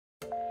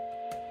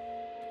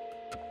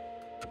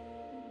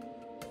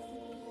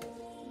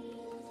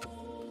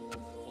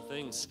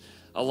things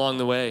along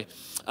the way.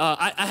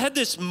 I had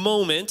this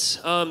moment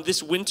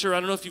this winter. I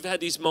don't know if you've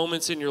had these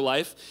moments in your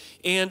life,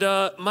 and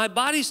my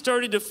body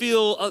started to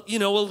feel, a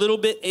little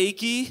bit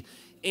achy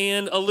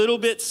and a little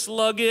bit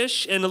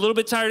sluggish and a little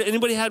bit tired.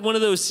 Anybody had one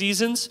of those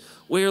seasons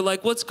where you're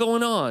like, what's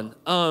going on?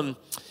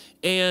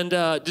 And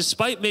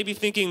despite maybe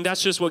thinking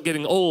that's just what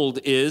getting old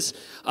is,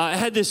 I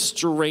had this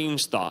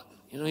strange thought.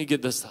 You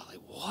get this thought like,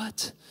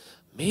 what?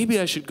 Maybe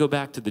I should go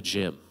back to the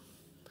gym.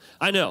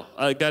 I know,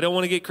 I don't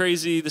want to get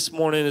crazy this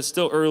morning. It's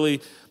still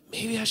early.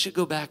 Maybe I should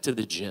go back to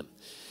the gym.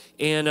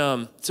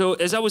 And so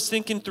as I was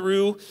thinking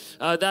through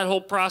that whole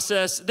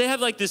process, they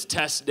have like this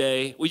test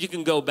day where you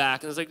can go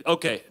back. And I was like,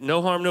 okay,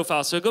 no harm, no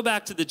foul. So I go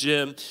back to the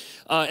gym.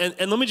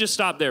 And let me just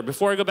stop there.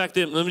 Before I go back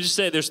to let me just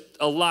say there's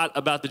a lot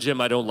about the gym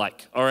I don't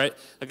like, all right?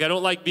 Like I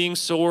don't like being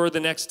sore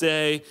the next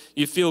day.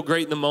 You feel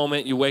great in the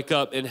moment. You wake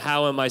up and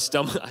how am I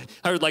stomach?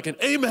 I heard like an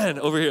amen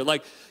over here.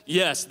 Like,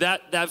 yes,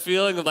 that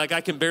feeling of like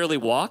I can barely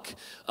walk.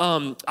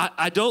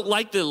 I don't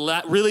like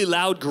the really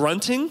loud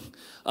grunting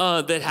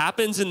that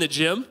happens in the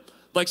gym.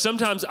 Like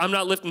sometimes I'm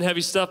not lifting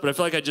heavy stuff, but I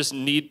feel like I just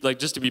need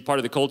just to be part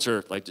of the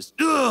culture. Like just,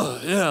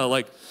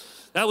 like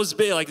that was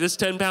big. Like this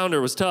 10-pounder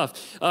was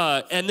tough.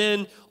 And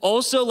then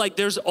also like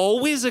there's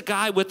always a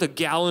guy with a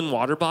gallon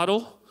water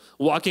bottle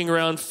walking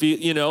around,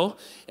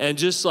 and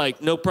just like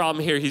no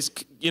problem here. He's,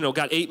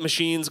 got 8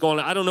 machines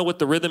going. I don't know what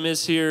the rhythm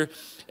is here.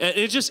 And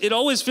it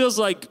always feels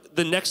like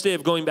the next day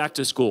of going back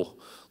to school.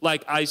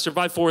 Like I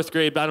survived 4th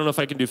grade, but I don't know if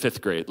I can do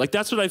 5th grade. Like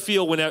that's what I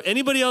feel whenever.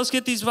 Anybody else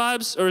get these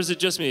vibes, or is it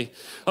just me?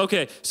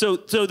 Okay, so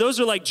those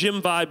are like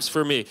gym vibes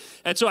for me.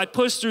 And so I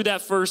pushed through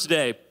that first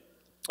day,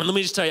 and let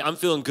me just tell you, I'm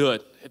feeling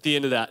good at the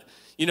end of that.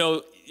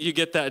 You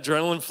get that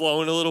adrenaline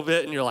flowing a little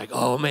bit, and you're like,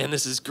 oh man,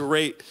 this is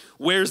great.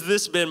 Where's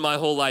this been my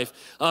whole life?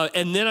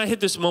 And then I hit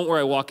this moment where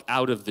I walk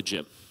out of the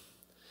gym,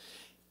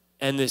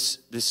 and this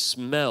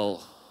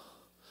smell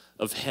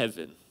of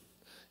heaven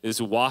is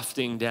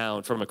wafting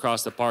down from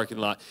across the parking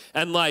lot.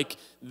 And like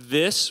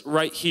this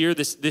right here,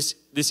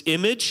 this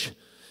image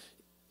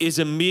is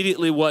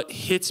immediately what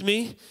hits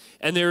me.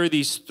 And there are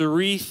these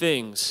 3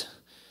 things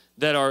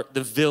that are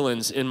the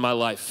villains in my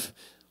life.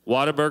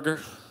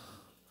 Whataburger,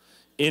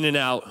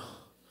 In-N-Out,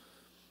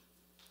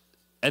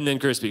 and then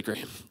Krispy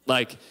Kreme.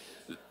 Like,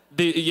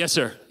 yes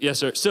sir.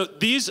 So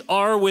these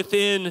are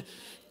within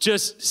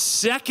just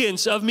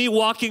seconds of me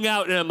walking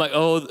out, and I'm like,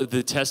 oh,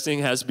 the testing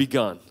has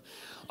begun.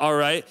 All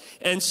right,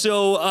 and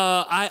so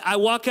I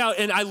walk out,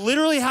 and I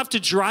literally have to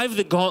drive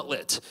the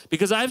gauntlet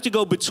because I have to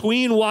go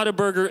between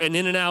Whataburger and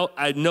In-N-Out.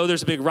 I know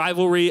there's a big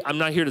rivalry. I'm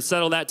not here to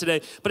settle that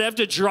today, but I have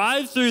to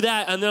drive through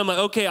that, and then I'm like,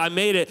 okay, I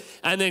made it,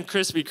 and then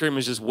Krispy Kreme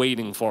is just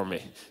waiting for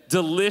me.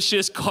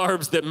 Delicious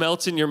carbs that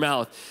melt in your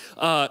mouth.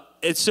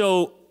 And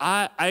so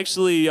I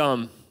actually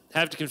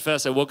have to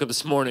confess, I woke up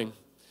this morning,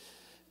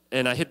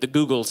 and I hit the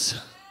Googles,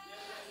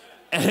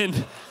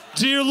 and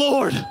dear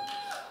Lord,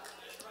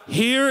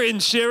 here in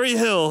Cherry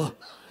Hill,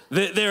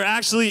 there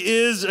actually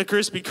is a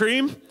Krispy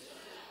Kreme.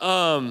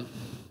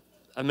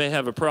 I may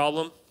have a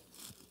problem.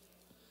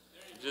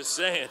 Just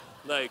saying,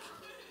 like,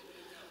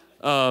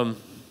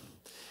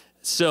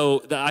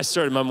 so I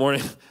started my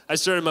morning.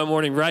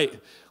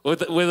 Right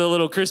with a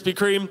little Krispy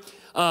Kreme,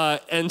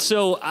 and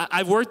so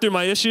I've worked through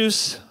my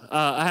issues.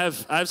 I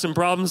have some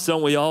problems,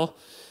 don't we all?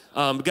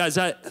 But guys,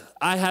 I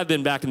have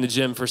been back in the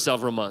gym for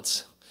several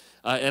months.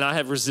 And I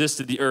have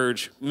resisted the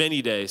urge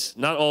many days,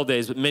 not all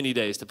days, but many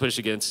days to push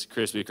against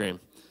Krispy Kreme.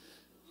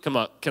 Come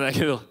on, can I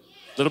get a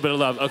little bit of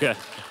love? Okay,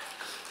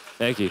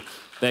 thank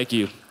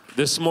you.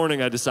 This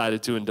morning I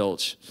decided to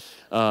indulge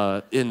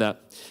in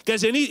that.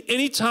 Guys,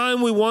 any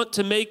time we want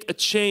to make a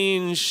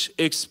change,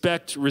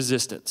 expect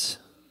resistance.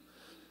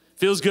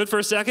 Feels good for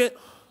a second?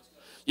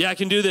 Yeah, I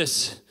can do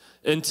this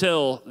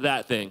until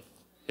that thing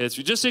hits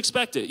you. Just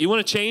expect it. You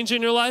want to change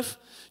in your life?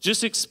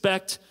 Just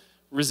expect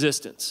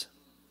resistance.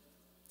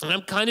 And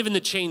I'm kind of in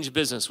the change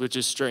business, which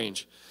is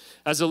strange.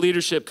 As a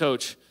leadership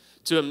coach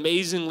to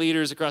amazing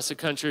leaders across the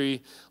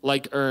country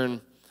like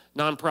Earn,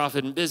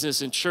 nonprofit and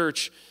business and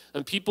church,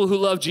 and people who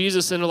love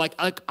Jesus and are like,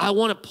 I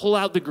want to pull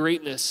out the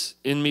greatness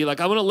in me. Like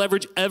I want to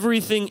leverage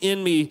everything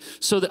in me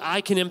so that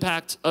I can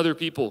impact other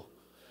people.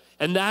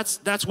 And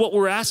that's what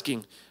we're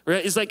asking,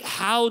 right? It's like,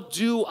 how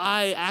do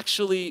I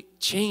actually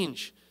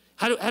change?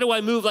 How do I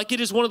move? Like it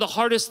is one of the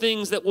hardest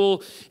things that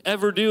we'll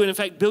ever do. And in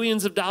fact,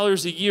 billions of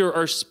dollars a year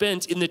are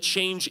spent in the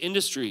change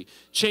industry.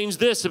 Change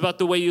this about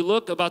the way you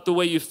look, about the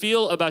way you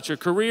feel, about your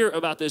career,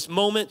 about this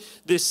moment,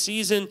 this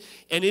season.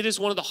 And it is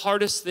one of the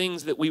hardest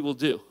things that we will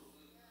do.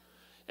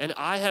 And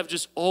I have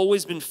just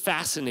always been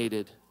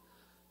fascinated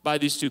by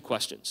these 2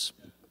 questions.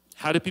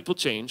 How do people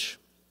change?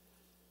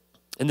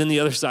 And then the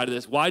other side of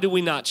this, why do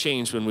we not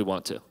change when we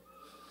want to?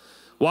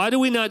 Why do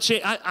we not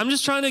change? I'm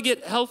just trying to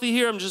get healthy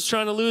here. I'm just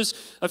trying to lose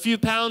a few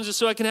pounds just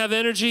so I can have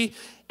energy.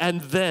 And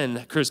then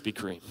Krispy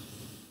Kreme.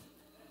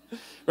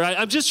 Right?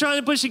 I'm just trying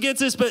to push against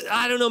this, but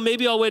I don't know,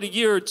 maybe I'll wait a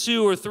year or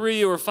 2 or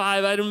 3 or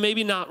 5.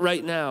 Maybe not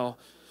right now.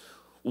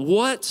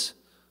 What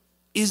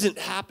isn't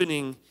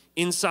happening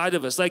inside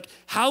of us. Like,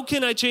 how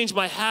can I change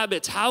my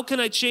habits? How can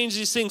I change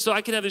these things so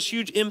I can have this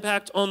huge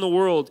impact on the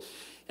world?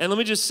 And let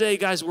me just say,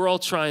 guys, we're all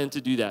trying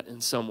to do that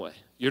in some way.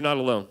 You're not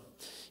alone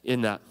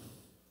in that.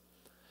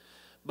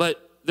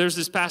 But there's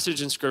this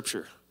passage in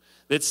Scripture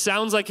that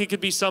sounds like it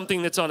could be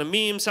something that's on a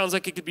meme, sounds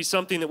like it could be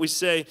something that we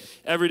say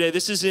every day.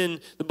 This is in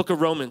the book of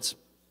Romans.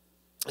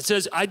 It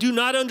says, I do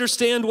not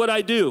understand what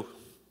I do.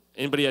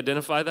 Anybody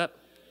identify that?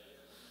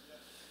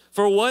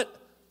 For what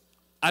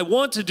I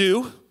want to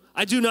do,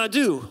 I do not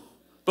do.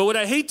 But what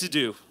I hate to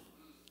do,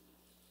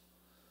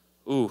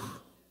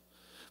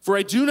 for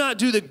I do not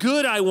do the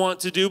good I want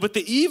to do, but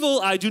the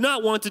evil I do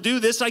not want to do,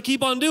 this I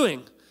keep on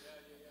doing.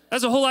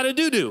 That's a whole lot of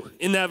do-do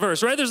in that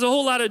verse, right? There's a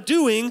whole lot of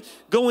doing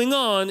going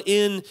on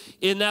in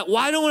that.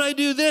 Why don't I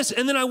do this?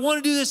 And then I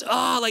want to do this.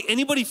 Like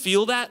anybody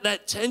feel that?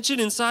 That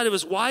tension inside of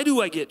us. Why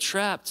do I get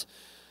trapped?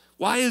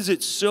 Why is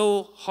it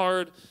so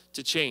hard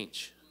to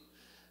change?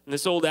 And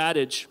this old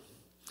adage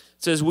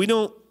says we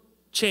don't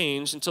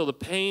change until the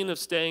pain of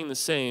staying the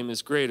same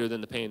is greater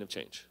than the pain of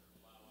change.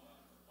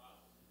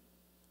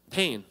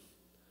 Pain.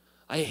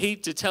 I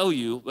hate to tell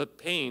you, but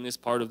pain is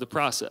part of the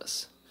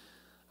process.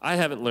 I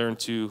haven't learned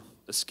to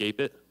escape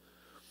it.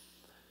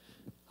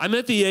 I'm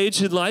at the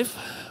age in life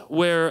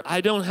where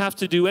I don't have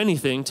to do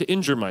anything to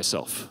injure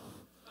myself.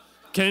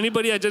 Can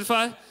anybody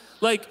identify?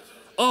 Like,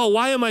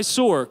 why am I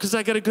sore? Because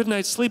I got a good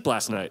night's sleep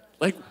last night.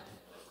 Like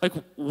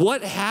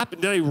what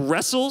happened? Did I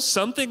wrestle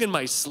something in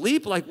my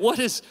sleep? Like what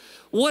is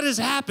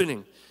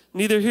happening?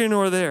 Neither here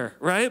nor there,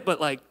 right?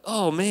 But like,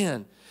 oh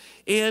man.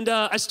 And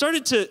I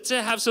started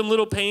to have some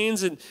little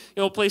pains and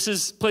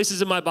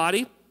places in my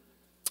body.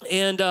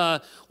 And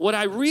what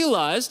I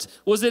realized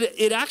was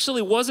that it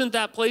actually wasn't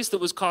that place that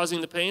was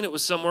causing the pain. It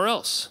was somewhere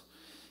else.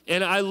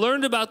 And I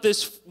learned about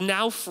this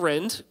now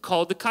friend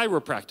called the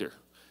chiropractor.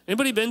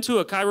 Anybody been to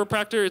a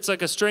chiropractor? It's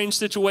like a strange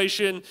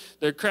situation.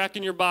 They're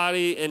cracking your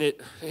body, and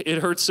it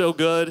hurts so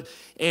good,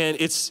 and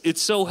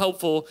it's so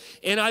helpful.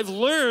 And I've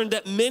learned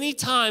that many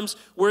times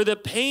where the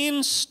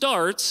pain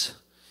starts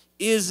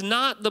is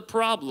not the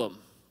problem.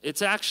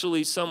 It's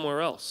actually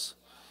somewhere else.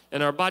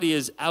 And our body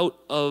is out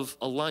of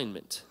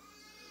alignment.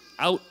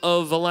 Out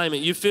of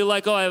alignment. You feel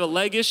like, I have a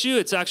leg issue.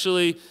 It's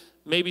actually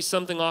maybe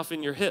something off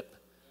in your hip.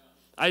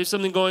 I have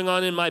something going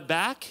on in my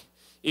back.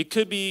 It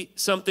could be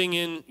something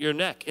in your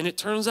neck. And it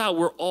turns out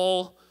we're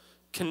all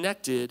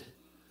connected.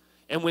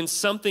 And when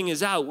something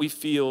is out, we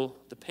feel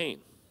the pain.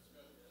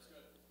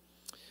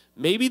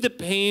 Maybe the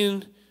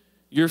pain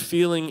you're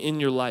feeling in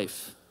your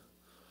life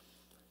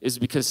is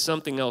because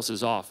something else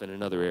is off in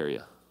another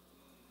area.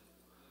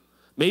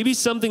 Maybe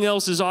something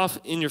else is off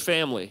in your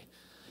family.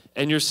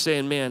 And you're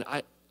saying, man,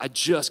 I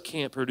just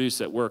can't produce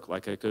at work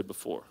like I could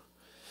before.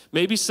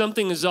 Maybe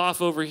something is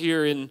off over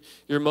here in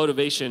your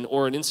motivation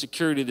or an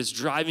insecurity that's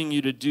driving you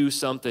to do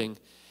something,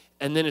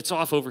 and then it's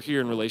off over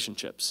here in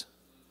relationships.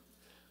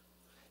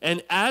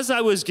 And as I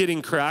was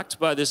getting cracked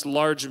by this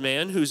large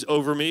man who's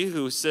over me,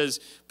 who says,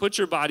 put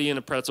your body in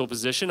a pretzel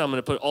position, I'm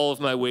gonna put all of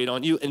my weight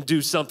on you and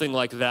do something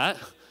like that.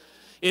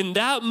 In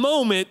that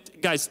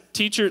moment, guys,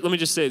 let me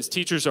just say this,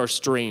 teachers are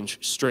strange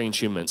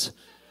humans.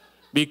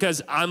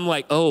 Because I'm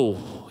like,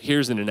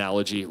 here's an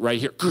analogy right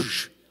here.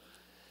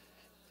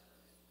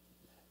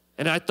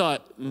 And I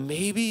thought,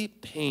 maybe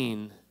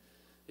pain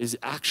is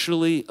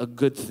actually a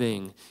good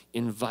thing,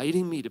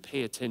 inviting me to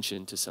pay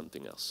attention to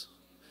something else.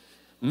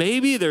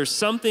 Maybe there's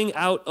something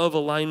out of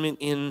alignment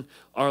in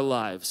our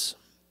lives.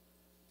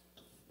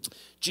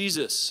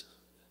 Jesus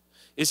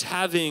is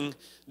having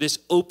this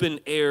open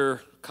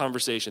air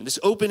conversation. This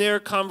open air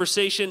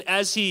conversation,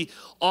 as he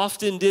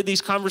often did,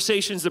 these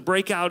conversations that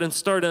break out and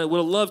start, and I would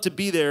have loved to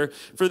be there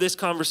for this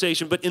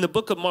conversation. But in the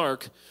book of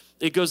Mark,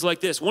 it goes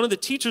like this. One of the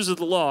teachers of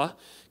the law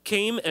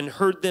came and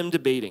heard them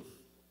debating.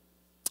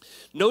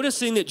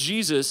 Noticing that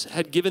Jesus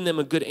had given them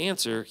a good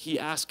answer, he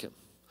asked him,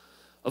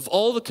 of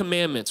all the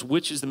commandments,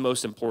 which is the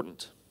most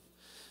important?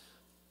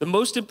 The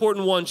most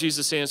important one,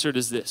 Jesus answered,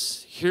 is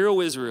this: Hear,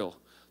 O Israel,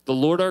 the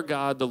Lord our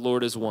God, the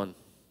Lord is one.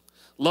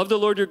 Love the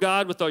Lord your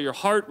God with all your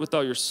heart, with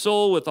all your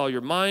soul, with all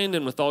your mind,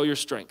 and with all your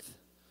strength.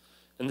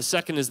 And the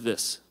second is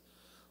this: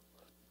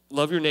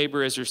 love your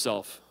neighbor as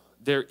yourself.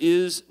 There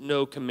is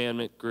no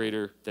commandment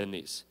greater than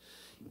these.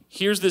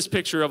 Here's this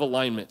picture of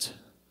alignment,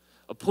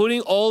 of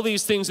putting all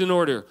these things in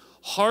order.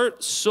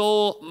 Heart,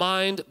 soul,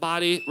 mind,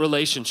 body,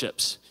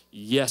 relationships.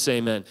 Yes,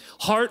 amen.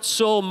 Heart,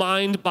 soul,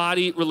 mind,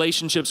 body,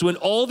 relationships. When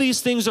all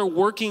these things are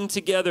working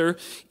together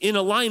in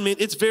alignment,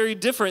 it's very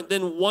different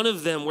than one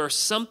of them where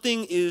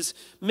something is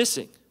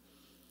missing.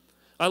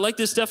 I like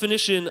this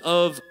definition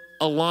of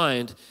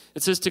aligned.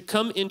 It says to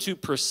come into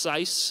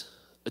precise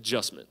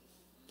adjustment.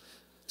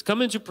 To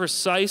come into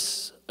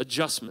precise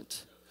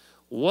adjustment.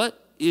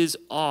 What is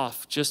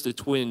off just a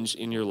twinge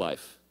in your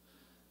life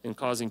and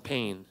causing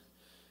pain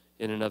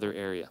in another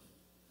area?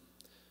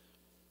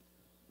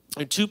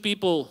 There are two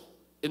people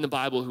in the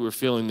Bible who are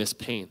feeling this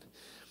pain.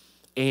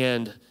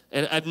 And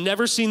I've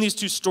never seen these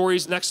two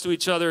stories next to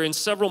each other. And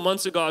several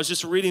months ago, I was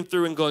just reading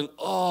through and going,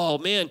 oh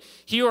man,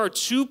 here are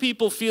two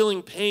people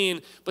feeling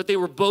pain, but they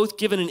were both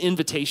given an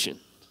invitation.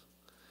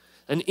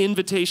 an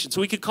invitation.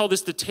 So we could call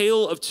this the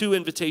tale of two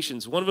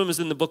invitations. One of them is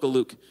in the book of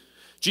Luke.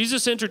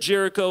 Jesus entered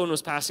Jericho and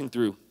was passing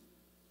through.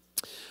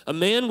 A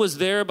man was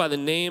there by the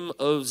name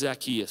of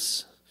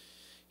Zacchaeus.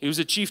 He was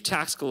a chief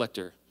tax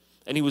collector,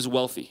 and he was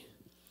wealthy.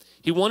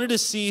 He wanted to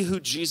see who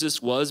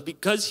Jesus was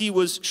because he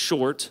was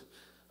short.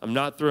 I'm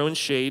not throwing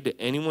shade to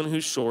anyone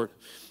who's short.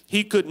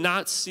 He could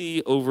not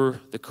see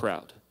over the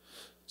crowd.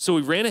 So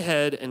he ran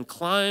ahead and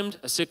climbed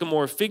a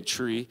sycamore fig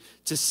tree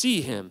to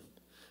see him,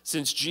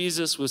 since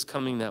Jesus was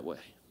coming that way.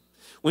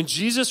 When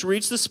Jesus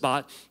reached the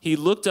spot, he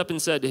looked up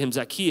and said to him,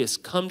 Zacchaeus,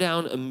 come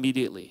down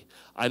immediately.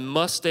 I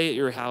must stay at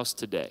your house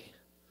today.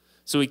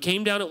 So he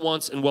came down at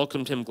once and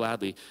welcomed him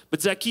gladly.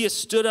 But Zacchaeus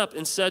stood up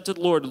and said to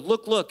the Lord,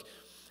 look,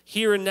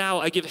 here and now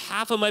I give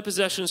half of my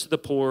possessions to the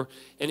poor,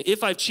 and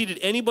if I've cheated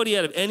anybody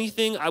out of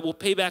anything, I will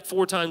pay back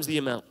 4 times the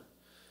amount.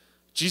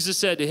 Jesus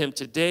said to him,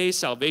 today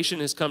salvation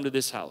has come to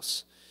this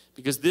house,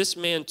 because this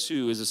man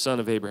too is a son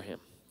of Abraham.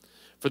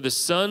 For the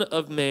Son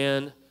of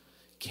Man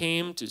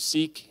came to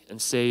seek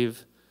and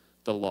save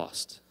the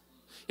lost.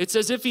 It's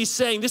as if he's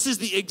saying, this is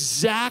the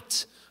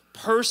exact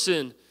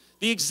person,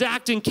 the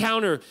exact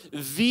encounter,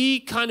 the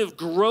kind of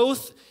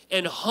growth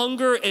and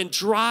hunger and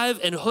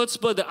drive and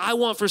chutzpah that I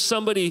want for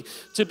somebody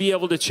to be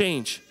able to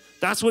change.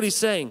 That's what he's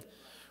saying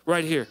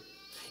right here.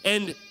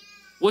 And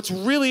what's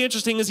really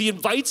interesting is he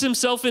invites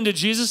himself into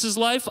Jesus'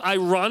 life,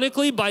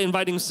 ironically, by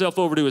inviting himself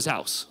over to his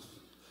house.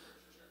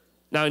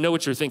 Now, I know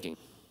what you're thinking.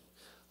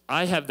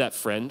 I have that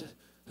friend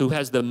who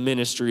has the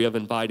ministry of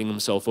inviting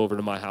himself over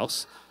to my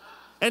house.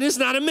 And it's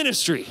not a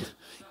ministry.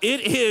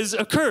 It is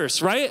a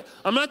curse, right?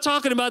 I'm not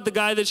talking about the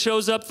guy that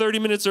shows up 30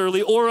 minutes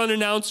early or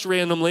unannounced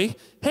randomly.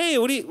 Hey,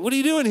 what are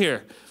you doing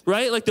here?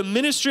 Right? Like the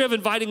ministry of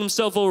inviting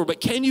himself over. But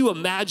can you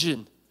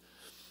imagine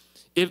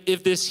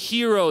if this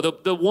hero,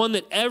 the one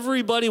that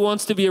everybody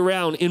wants to be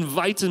around,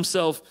 invites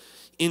himself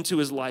into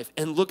his life?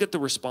 And look at the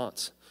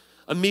response.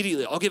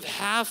 Immediately, I'll give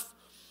half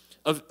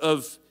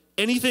of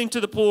anything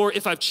to the poor.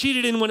 If I've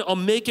cheated anyone, I'll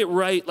make it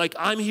right. Like,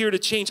 I'm here to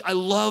change. I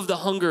love the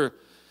hunger.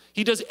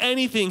 He does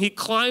anything. He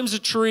climbs a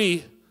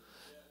tree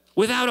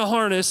without a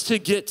harness to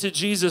get to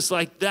Jesus.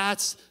 Like,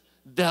 that's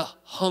the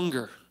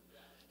hunger.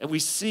 And we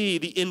see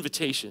the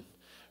invitation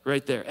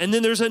right there. And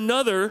then there's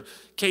another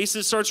case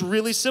that starts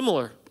really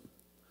similar.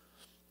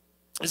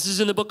 This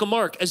is in the book of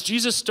Mark. As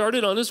Jesus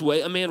started on his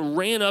way, a man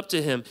ran up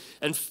to him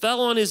and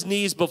fell on his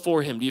knees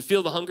before him. Do you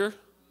feel the hunger?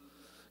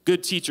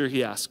 Good teacher,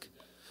 he asked.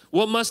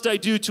 What must I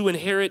do to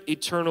inherit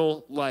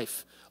eternal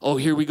life? Oh,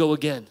 here we go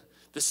again.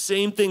 The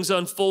same thing's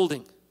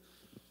unfolding.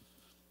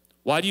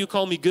 Why do you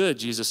call me good?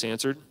 Jesus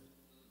answered.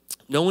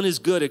 No one is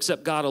good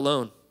except God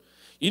alone.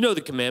 You know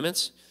the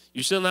commandments.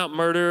 You shall not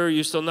murder.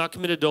 You shall not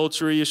commit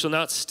adultery. You shall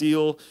not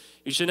steal.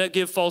 You shall not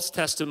give false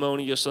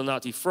testimony. You shall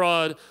not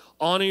defraud.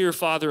 Honor your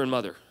father and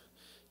mother.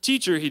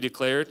 Teacher, he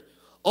declared,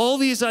 all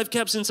these I've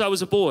kept since I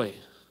was a boy.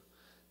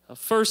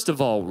 First of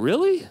all,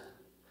 really?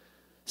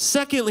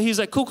 Secondly, he's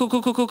like, cool.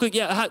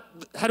 Yeah,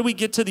 how do we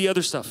get to the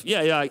other stuff?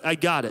 Yeah, I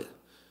got it.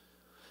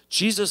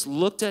 Jesus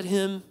looked at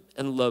him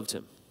and loved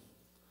him.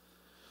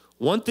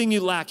 One thing you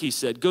lack, he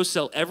said, go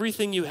sell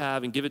everything you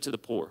have and give it to the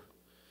poor,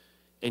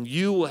 and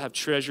you will have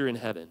treasure in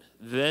heaven.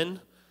 Then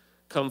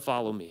come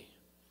follow me.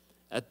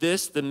 At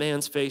this, the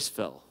man's face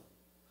fell.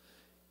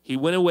 He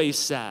went away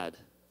sad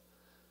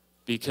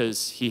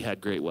because he had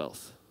great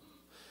wealth.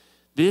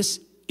 This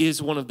is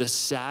one of the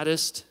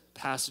saddest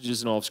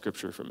passages in all of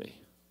Scripture for me.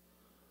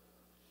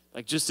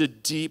 Like just a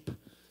deep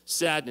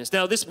sadness.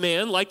 Now, this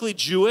man, likely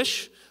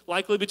Jewish,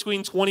 likely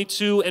between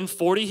 22 and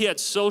 40, he had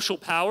social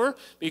power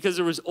because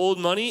there was old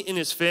money in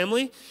his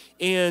family,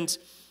 and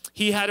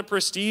he had a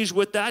prestige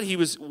with that. He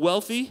was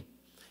wealthy,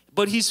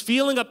 but he's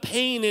feeling a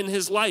pain in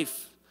his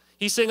life.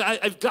 He's saying,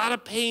 I've got a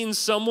pain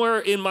somewhere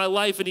in my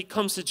life, and he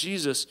comes to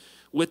Jesus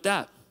with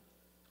that.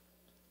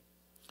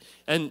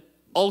 And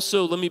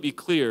also, let me be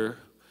clear,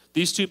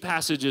 these two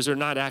passages are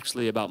not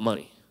actually about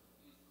money.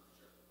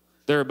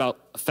 They're about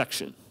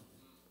affection.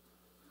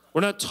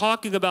 We're not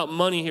talking about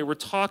money here. We're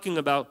talking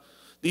about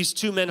these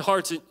two men's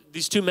hearts,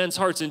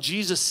 and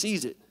Jesus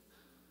sees it.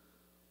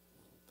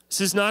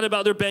 This is not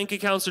about their bank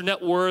accounts, their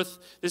net worth.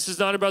 This is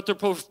not about their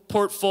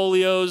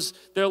portfolios,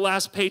 their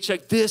last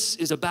paycheck. This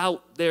is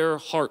about their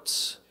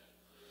hearts.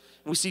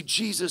 And we see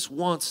Jesus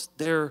wants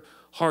their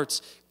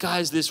hearts.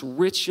 Guys, this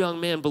rich young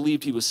man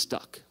believed he was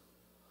stuck.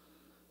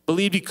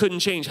 Believed he couldn't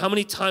change. How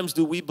many times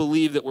do we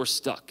believe that we're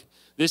stuck?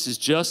 This is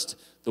just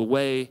the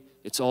way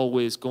it's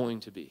always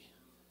going to be.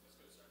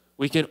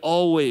 We can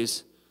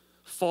always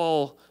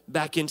fall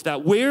back into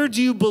that. Where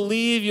do you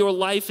believe your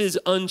life is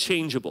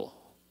unchangeable?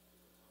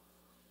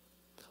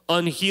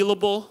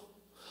 Unhealable,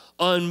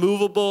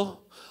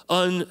 unmovable,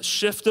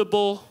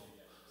 unshiftable.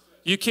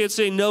 You can't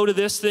say no to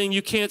this thing.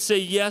 You can't say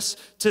yes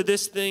to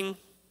this thing.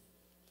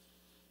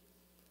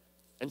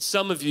 And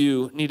some of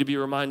you need to be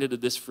reminded of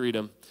this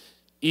freedom.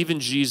 Even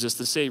Jesus,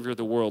 the Savior of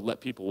the world,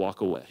 let people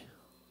walk away.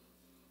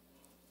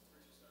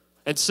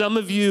 And some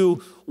of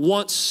you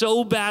want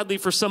so badly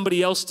for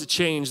somebody else to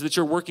change that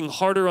you're working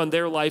harder on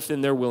their life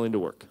than they're willing to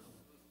work.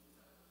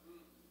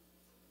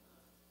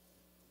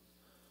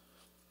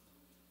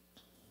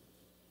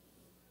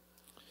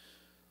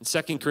 In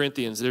 2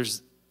 Corinthians,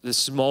 there's this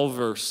small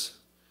verse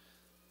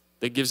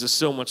that gives us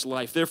so much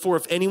life. Therefore,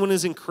 if anyone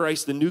is in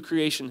Christ, the new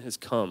creation has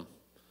come.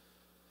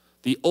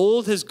 The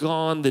old has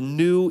gone, the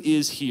new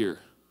is here.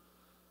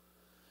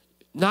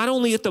 Not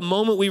only at the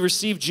moment we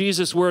receive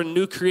Jesus, we're a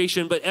new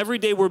creation, but every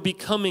day we're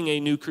becoming a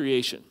new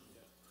creation.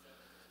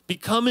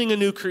 Becoming a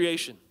new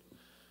creation.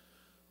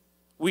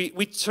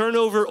 We turn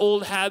over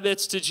old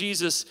habits to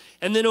Jesus,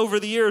 and then over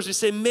the years we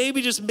say,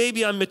 maybe, just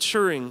maybe I'm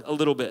maturing a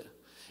little bit.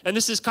 And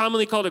this is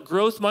commonly called a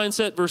growth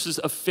mindset versus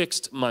a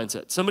fixed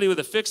mindset. Somebody with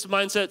a fixed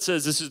mindset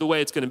says, this is the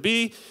way it's going to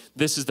be.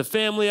 This is the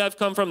family I've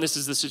come from. This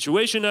is the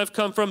situation I've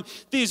come from.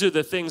 These are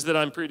the things that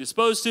I'm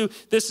predisposed to.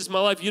 This is my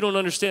life. You don't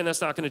understand.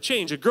 That's not going to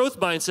change. A growth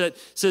mindset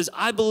says,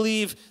 I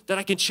believe that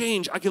I can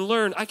change. I can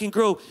learn. I can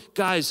grow.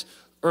 Guys,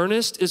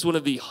 Ernest is one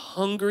of the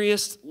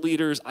hungriest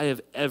leaders I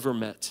have ever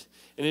met.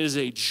 And it is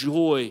a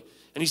joy.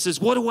 And he says,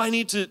 what do I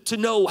need to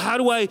know? How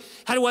do I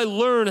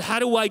learn? How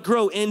do I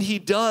grow? And he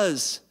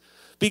does.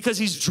 Because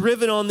he's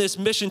driven on this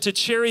mission to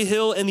Cherry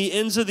Hill and the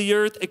ends of the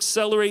earth,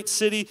 Accelerate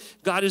City.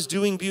 God is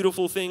doing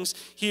beautiful things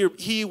here.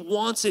 He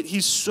wants it.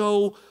 He's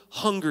so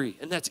hungry,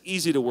 and that's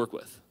easy to work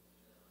with.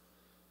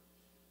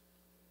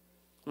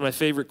 One of my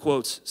favorite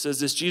quotes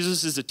says this: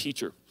 Jesus is a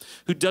teacher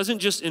who doesn't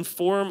just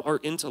inform our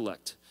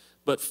intellect,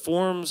 but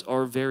forms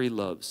our very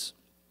loves.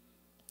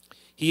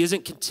 He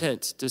isn't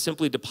content to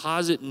simply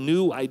deposit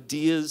new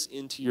ideas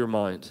into your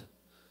mind.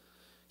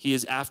 He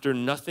is after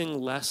nothing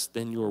less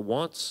than your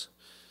wants,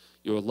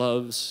 your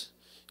loves,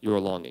 your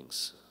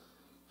longings.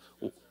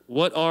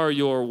 What are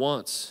your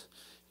wants,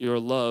 your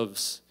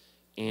loves,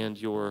 and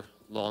your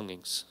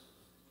longings?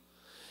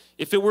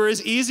 If it were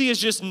as easy as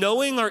just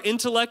knowing our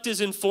intellect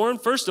is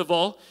informed, first of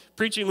all,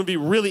 preaching would be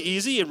really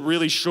easy and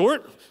really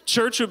short.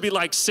 Church would be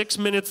like 6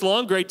 minutes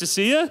long. Great to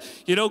see you.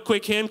 You know,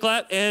 quick hand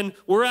clap, and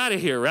we're out of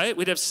here, right?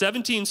 We'd have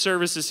 17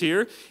 services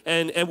here,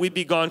 and we'd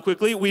be gone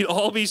quickly. We'd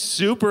all be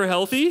super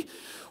healthy.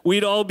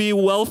 We'd all be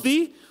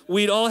wealthy.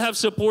 We'd all have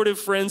supportive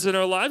friends in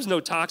our lives, no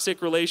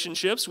toxic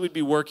relationships. We'd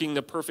be working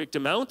the perfect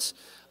amount.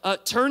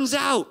 Turns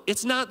out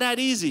it's not that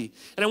easy.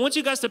 And I want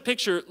you guys to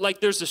picture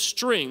like there's a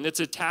string that's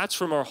attached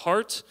from our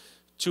heart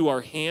to our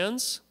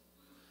hands,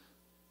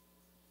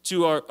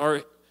 to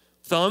our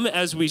thumb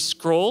as we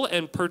scroll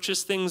and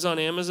purchase things on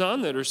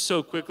Amazon that are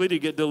so quickly to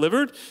get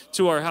delivered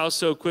to our house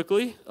so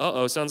quickly.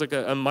 Uh-oh, sounds like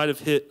I might have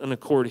hit an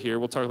accord here.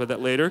 We'll talk about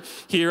that later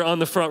here on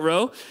the front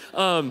row.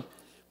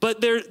 But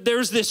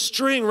there's this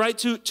string right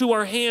to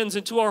our hands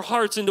and to our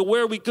hearts and to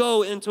where we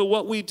go and to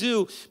what we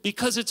do,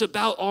 because it's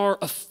about our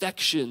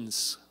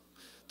affections,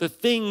 the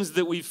things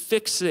that we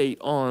fixate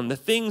on, the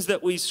things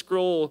that we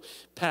scroll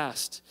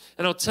past.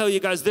 And I'll tell you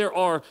guys, there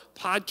are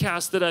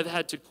podcasts that I've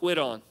had to quit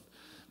on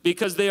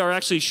because they are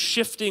actually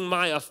shifting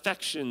my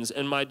affections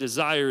and my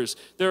desires.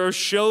 There are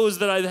shows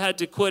that I've had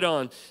to quit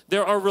on.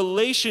 There are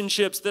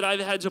relationships that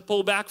I've had to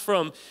pull back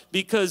from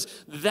because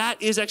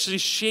that is actually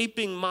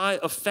shaping my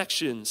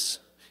affections.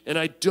 And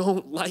I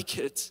don't like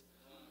it.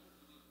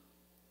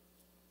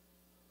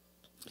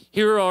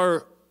 Here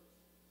are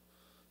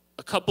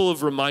a couple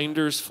of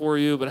reminders for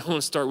you, but I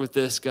want to start with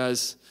this,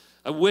 guys.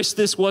 I wish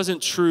this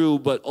wasn't true,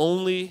 but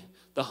only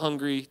the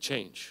hungry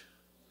change.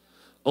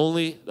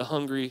 Only the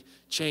hungry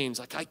change.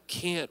 Like, I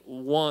can't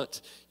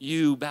want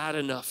you bad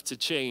enough to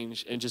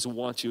change and just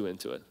want you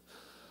into it.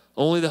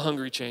 Only the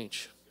hungry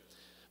change.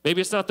 Maybe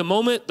it's not the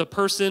moment, the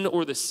person,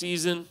 or the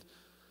season.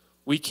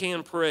 We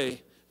can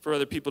pray for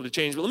other people to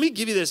change. But let me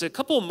give you this, a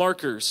couple of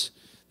markers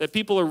that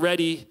people are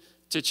ready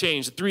to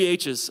change. The 3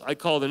 H's, I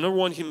call them. Number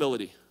 1,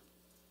 humility.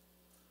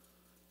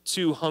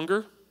 2,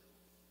 hunger.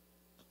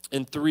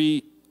 And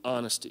 3,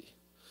 honesty.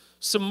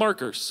 Some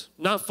markers,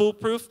 not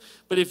foolproof,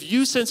 but if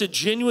you sense a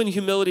genuine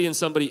humility in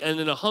somebody and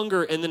then a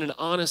hunger and then an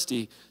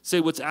honesty, say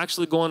what's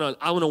actually going on,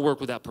 I want to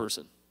work with that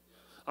person.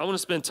 I want to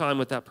spend time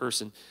with that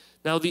person.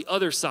 Now, the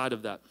other side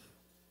of that,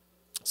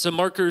 some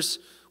markers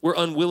we're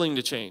unwilling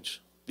to change.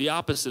 The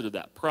opposite of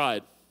that,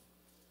 pride,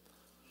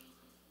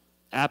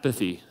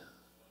 apathy,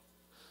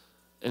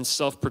 and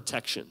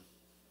self-protection.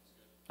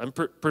 I'm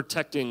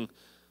protecting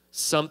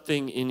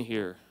something in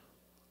here.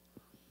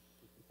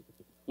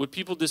 Would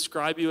people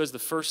describe you as the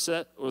first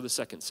set or the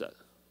second set?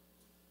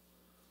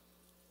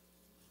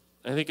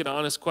 I think an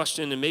honest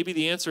question, and maybe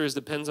the answer is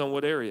depends on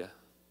what area.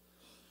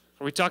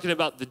 Are we talking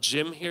about the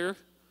gym here?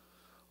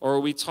 Or are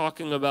we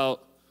talking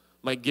about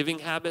my giving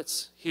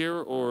habits here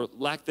or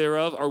lack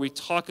thereof? Are we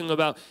talking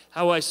about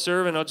how I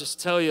serve? And I'll just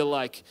tell you,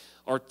 like,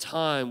 our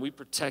time, we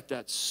protect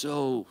that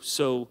so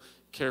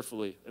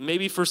carefully. And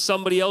maybe for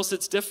somebody else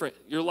it's different.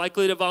 You're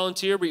likely to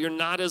volunteer, but you're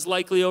not as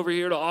likely over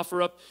here to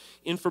offer up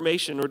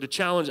information or to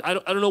challenge. I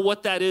don't know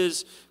what that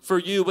is for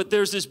you, but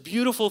there's this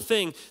beautiful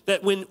thing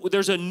that when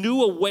there's a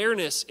new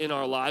awareness in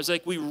our lives,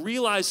 like we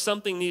realize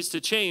something needs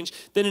to change,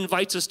 then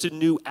invites us to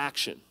new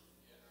action.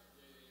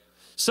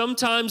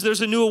 Sometimes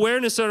there's a new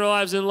awareness in our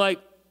lives and like,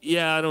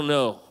 yeah, I don't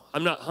know.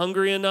 I'm not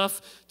hungry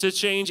enough to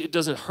change. It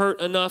doesn't hurt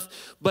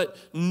enough. But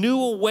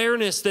new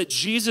awareness that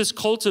Jesus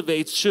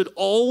cultivates should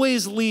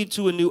always lead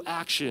to a new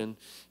action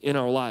in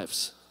our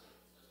lives.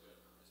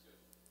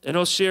 And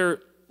I'll share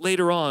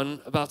later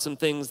on about some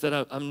things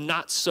that I'm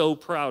not so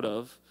proud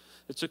of.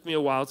 It took me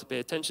a while to pay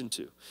attention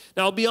to.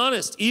 Now, I'll be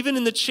honest, even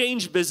in the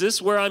change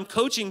business where I'm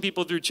coaching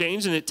people through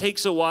change and it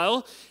takes a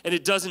while and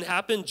it doesn't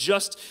happen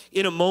just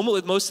in a moment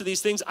with most of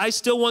these things, I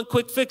still want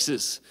quick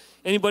fixes.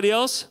 Anybody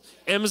else?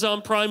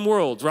 Amazon Prime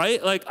World,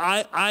 right? Like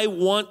I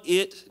want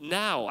it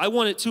now. I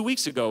want it 2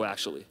 weeks ago,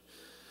 actually.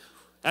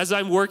 As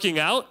I'm working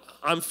out,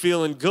 I'm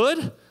feeling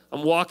good.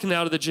 I'm walking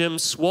out of the gym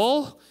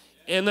swole,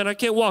 and then I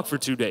can't walk for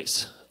 2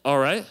 days, all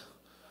right?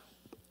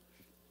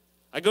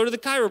 I go to the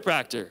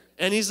chiropractor,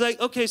 and he's like,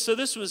 okay, so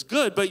this was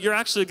good, but you're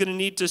actually going to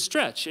need to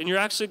stretch, and you're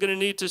actually going to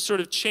need to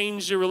sort of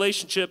change your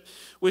relationship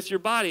with your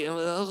body. And I'm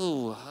like,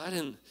 oh, I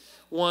didn't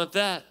want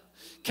that.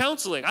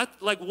 Counseling,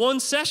 like one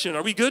session.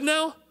 Are we good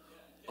now?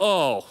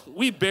 Oh,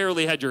 we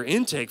barely had your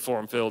intake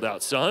form filled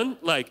out, son.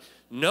 Like,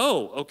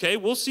 no, okay,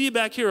 we'll see you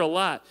back here a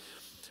lot.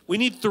 We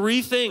need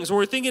 3 things when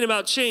we're thinking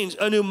about change: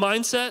 a new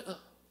mindset,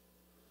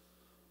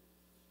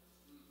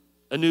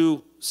 a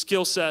new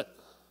skill set,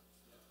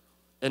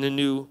 and a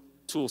new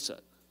tool set.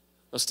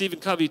 Now, Stephen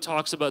Covey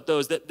talks about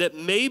those, that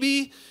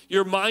maybe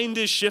your mind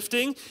is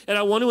shifting, and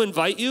I want to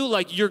invite you,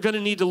 like, you're going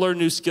to need to learn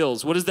new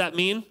skills. What does that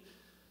mean?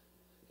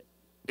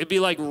 It'd be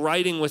like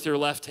writing with your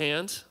left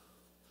hand,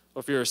 or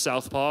if you're a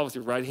southpaw, with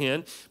your right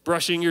hand,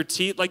 brushing your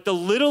teeth. Like the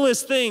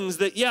littlest things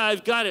that, yeah,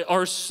 I've got it,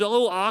 are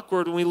so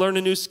awkward when we learn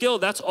a new skill.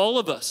 That's all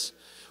of us.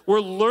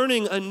 We're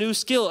learning a new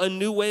skill, a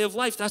new way of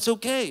life. That's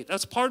okay.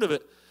 That's part of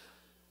it.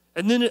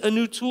 And then a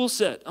new tool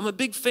set. I'm a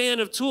big fan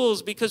of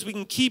tools because we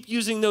can keep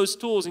using those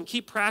tools and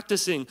keep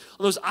practicing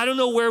on those. I don't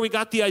know where we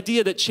got the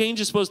idea that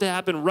change is supposed to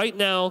happen right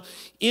now,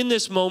 in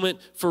this moment,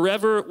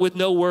 forever, with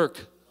no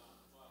work.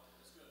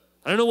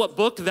 I don't know what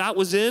book that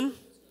was in.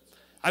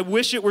 I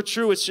wish it were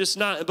true. It's just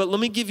not. But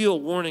let me give you a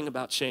warning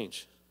about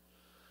change.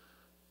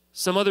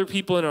 Some other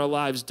people in our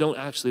lives don't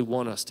actually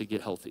want us to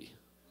get healthy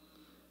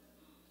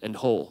and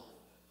whole.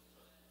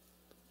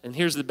 And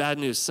here's the bad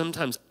news.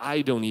 Sometimes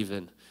I don't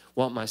even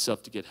want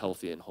myself to get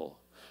healthy and whole.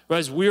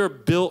 Whereas we are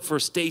built for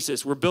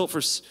stasis. We're built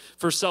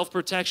for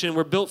self-protection.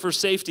 We're built for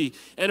safety.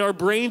 And our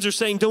brains are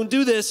saying, don't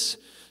do this.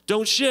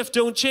 Don't shift.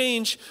 Don't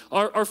change.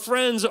 Our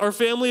friends, our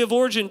family of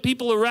origin,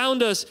 people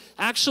around us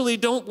actually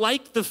don't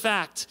like the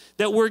fact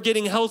that we're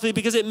getting healthy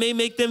because it may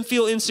make them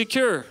feel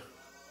insecure.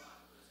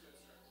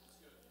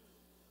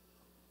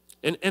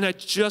 And I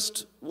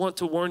just want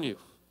to warn you.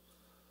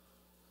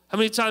 How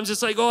many times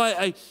it's like, oh,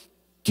 I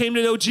came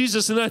to know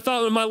Jesus and I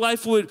thought my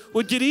life would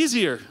get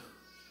easier.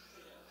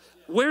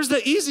 Where's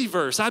the easy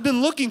verse? I've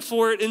been looking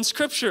for it in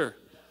Scripture.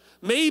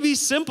 Maybe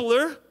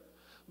simpler,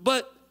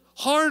 but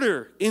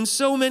harder in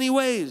so many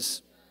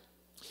ways.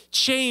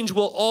 Change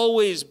will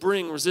always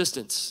bring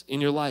resistance in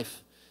your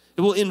life.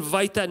 It will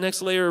invite that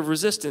next layer of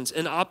resistance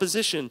and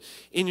opposition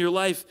in your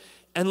life.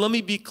 And let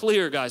me be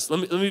clear, guys.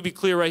 Let me be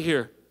clear right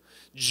here.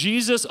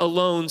 Jesus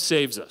alone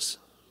saves us.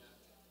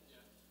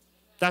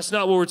 That's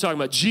not what we're talking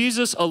about.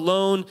 Jesus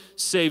alone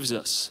saves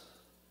us.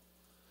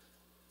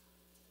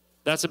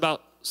 That's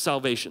about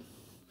salvation.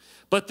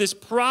 But this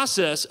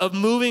process of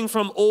moving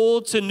from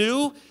old to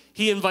new,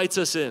 he invites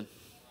us in.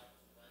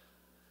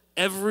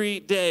 Every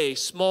day,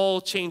 small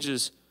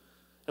changes,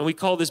 and we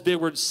call this big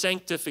word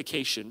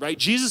sanctification, right?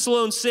 Jesus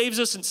alone saves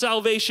us in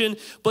salvation,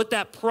 but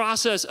that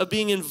process of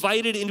being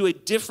invited into a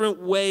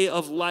different way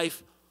of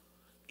life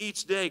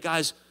each day,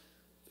 guys,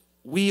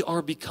 we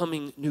are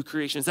becoming new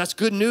creations. That's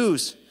good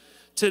news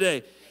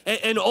today.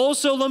 And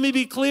also, let me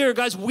be clear,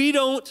 guys, we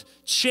don't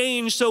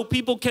change so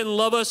people can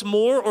love us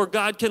more or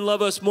God can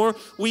love us more.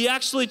 We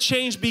actually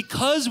change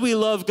because we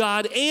love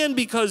God and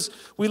because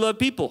we love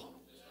people.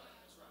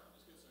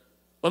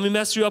 Let me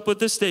mess you up with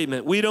this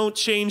statement. We don't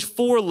change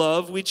for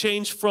love, we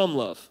change from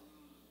love.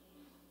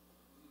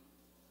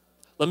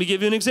 Let me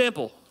give you an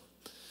example.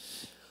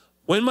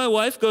 When my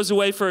wife goes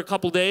away for a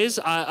couple days,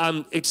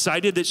 I'm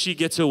excited that she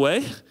gets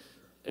away.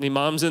 Any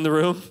moms in the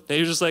room? And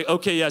you're just like,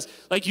 okay, yes.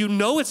 Like, you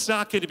know it's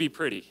not going to be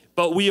pretty,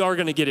 but we are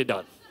going to get it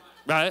done,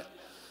 right?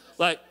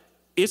 Like,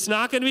 it's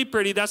not going to be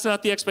pretty. That's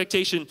not the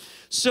expectation.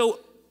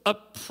 So,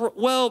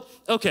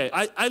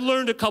 I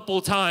learned a couple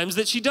of times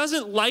that she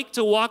doesn't like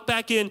to walk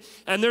back in,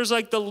 and there's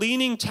like the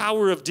leaning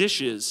tower of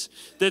dishes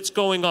that's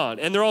going on,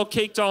 and they're all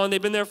caked on.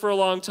 They've been there for a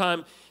long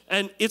time,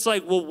 and it's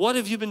like, well, what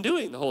have you been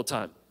doing the whole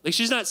time? Like,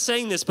 she's not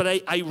saying this, but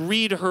I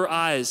read her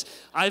eyes.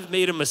 I've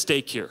made a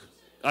mistake here.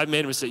 I've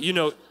made a mistake. You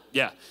know.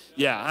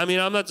 Yeah. I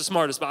mean, I'm not the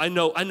smartest, but I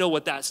know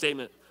what that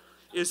statement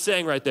is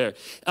saying right there.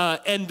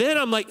 And then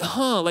I'm like,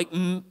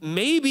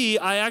 maybe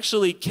I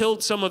actually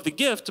killed some of the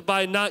gift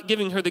by not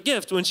giving her the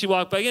gift when she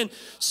walked back in.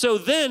 So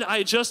then I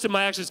adjusted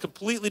my actions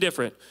completely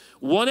different.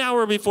 1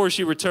 hour before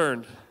she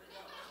returned,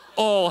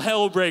 all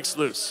hell breaks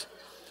loose.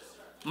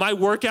 My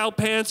workout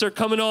pants are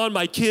coming on.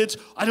 My kids,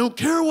 I don't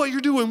care what you're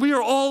doing. We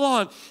are all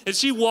on. And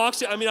she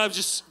walks in. I mean, I'm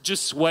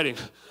just sweating.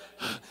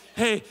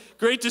 Hey,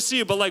 great to see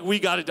you, but like, we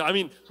got it done. I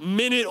mean,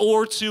 minute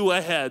or two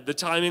ahead. The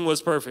timing was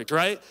perfect,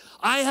 right?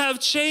 I have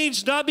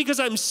changed, not because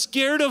I'm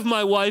scared of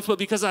my wife, but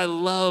because I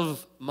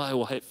love my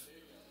wife.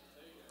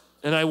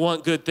 And I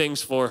want good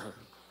things for her.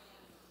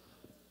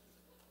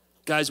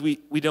 Guys, we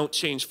don't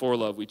change for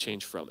love, we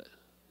change from it.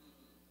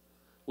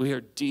 We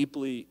are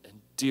deeply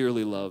and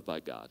dearly loved by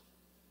God.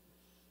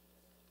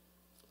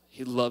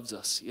 He loves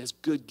us. He has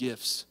good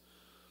gifts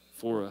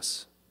for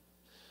us.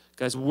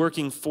 Guys,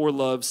 working for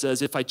love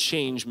says, if I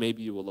change,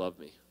 maybe you will love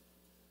me.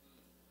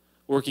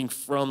 Working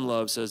from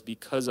love says,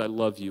 because I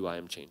love you, I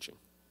am changing.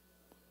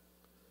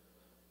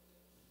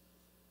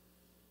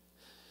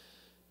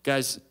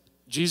 Guys,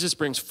 Jesus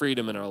brings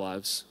freedom in our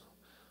lives,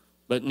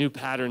 but new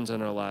patterns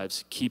in our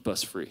lives keep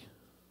us free.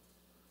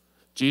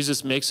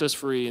 Jesus makes us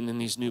free, and then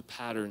these new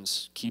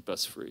patterns keep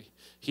us free.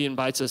 He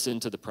invites us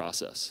into the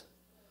process.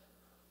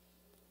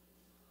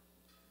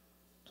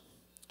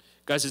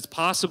 Guys, it's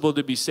possible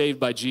to be saved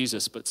by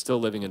Jesus, but still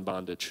living in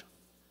bondage.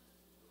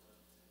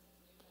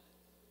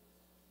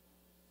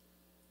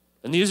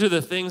 And these are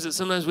the things that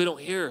sometimes we don't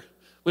hear.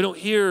 We don't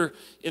hear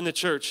in the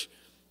church.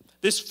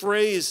 This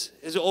phrase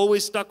has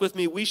always stuck with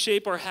me. We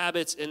shape our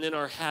habits, and then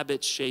our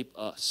habits shape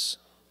us.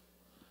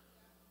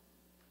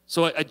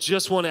 So I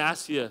just want to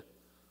ask you,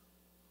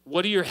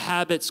 what are your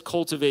habits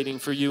cultivating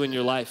for you in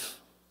your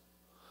life?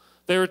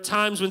 There are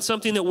times when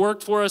something that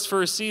worked for us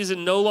for a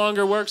season no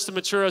longer works to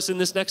mature us in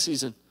this next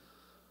season.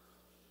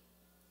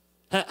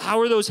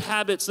 How are those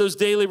habits, those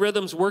daily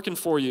rhythms working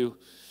for you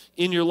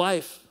in your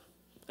life?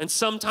 And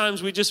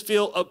sometimes we just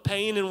feel a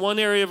pain in one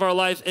area of our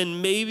life,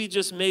 and maybe,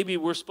 just maybe,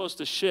 we're supposed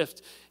to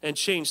shift and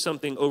change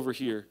something over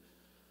here.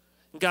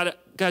 God,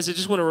 guys, I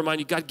just want to remind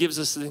you, God gives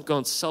us this thing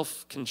called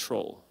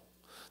self-control,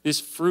 this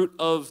fruit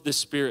of the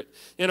Spirit.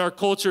 And our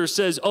culture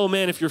says, oh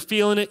man, if you're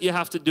feeling it, you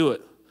have to do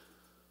it.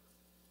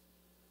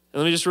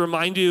 And let me just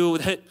remind you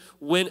that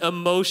when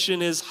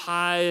emotion is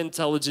high,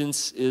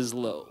 intelligence is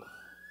low.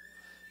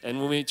 And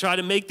when we try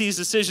to make these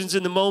decisions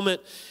in the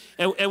moment,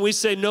 and we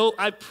say, no,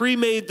 I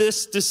pre-made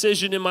this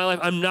decision in my life.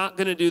 I'm not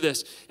going to do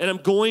this. And I'm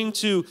going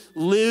to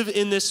live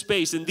in this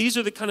space. And these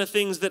are the kind of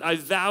things that I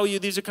value.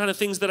 These are kind of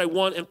things that I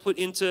want and put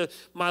into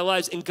my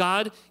lives. And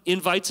God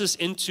invites us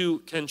into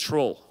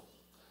control.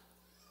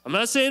 I'm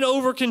not saying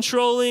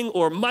over-controlling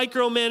or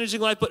micromanaging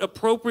life, but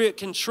appropriate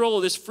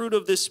control, this fruit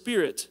of the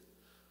Spirit.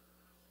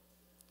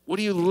 What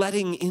are you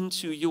letting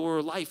into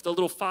your life? The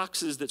little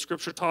foxes that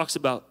Scripture talks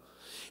about.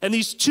 And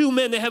these two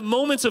men, they have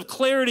moments of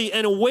clarity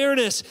and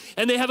awareness,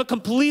 and they have a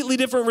completely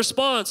different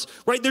response,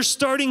 right? They're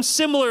starting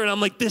similar, and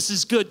I'm like, this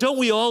is good. Don't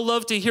we all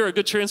love to hear a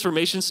good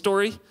transformation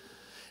story?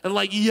 And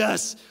like,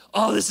 yes,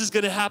 oh, this is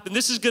going to happen.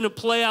 This is going to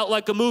play out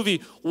like a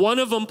movie. One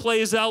of them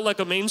plays out like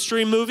a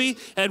mainstream movie,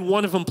 and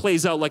one of them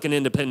plays out like an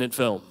independent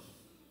film.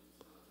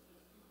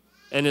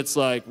 And it's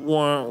like,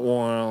 wah,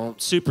 wah,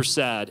 super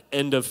sad,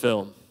 end of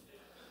film.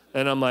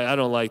 And I'm like, I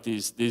don't like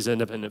these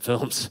independent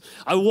films.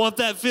 I want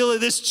that feeling,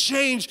 this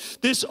change,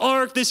 this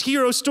arc, this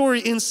hero story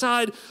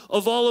inside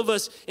of all of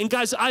us. And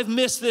guys, I've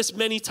missed this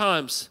many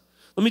times.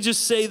 Let me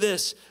just say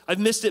this. I've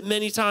missed it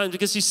many times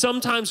because, see,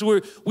 sometimes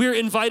we're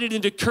invited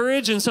into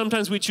courage and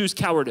sometimes we choose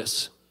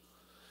cowardice.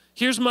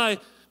 Here's my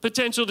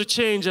potential to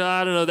change.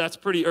 I don't know, that's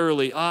pretty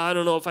early. I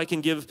don't know if I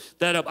can give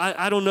that up.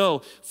 I don't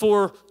know.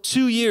 For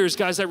 2 years,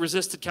 guys, I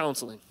resisted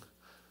counseling.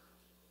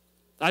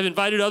 I've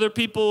invited other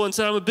people and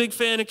said, I'm a big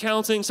fan of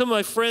counseling. Some of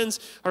my friends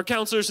are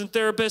counselors and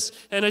therapists.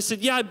 And I said,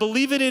 yeah, I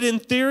believe in it in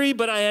theory,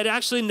 but I had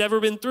actually never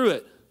been through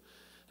it.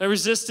 I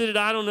resisted it,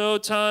 I don't know,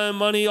 time,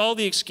 money, all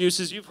the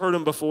excuses. You've heard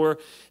them before.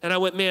 And I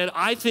went, man,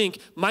 I think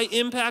my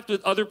impact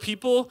with other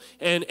people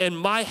and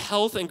my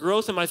health and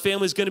growth in my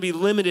family is going to be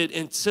limited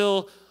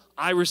until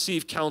I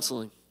receive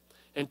counseling.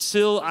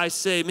 Until I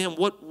say, man,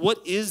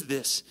 what is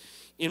this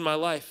in my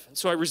life? And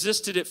so I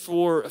resisted it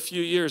for a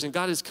few years. And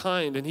God is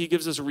kind, and He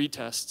gives us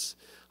retests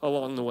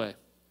along the way.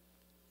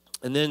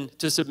 And then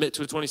to submit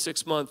to a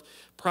 26-month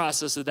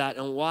process of that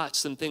and watch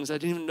some things I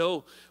didn't even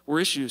know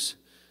were issues.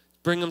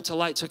 Bring them to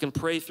light so I can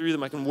pray through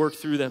them, I can work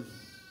through them.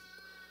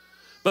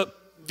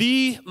 But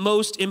the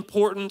most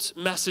important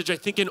message, I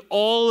think, in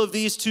all of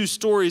these two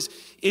stories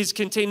is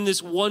contained in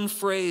this one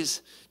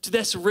phrase. To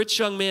this rich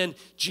young man,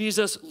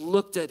 Jesus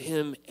looked at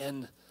him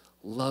and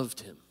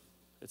loved him,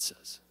 it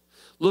says.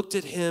 Looked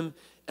at him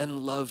and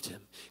loved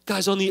him.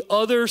 Guys, on the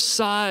other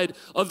side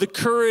of the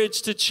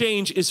courage to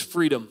change is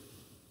freedom.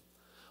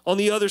 On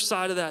the other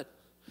side of that.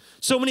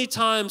 So many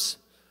times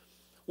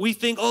we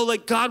think, oh,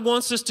 like God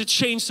wants us to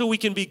change so we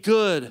can be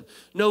good.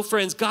 No,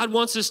 friends, God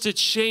wants us to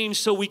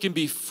change so we can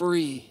be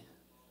free.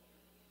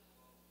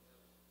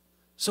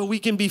 So we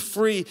can be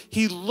free.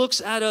 He looks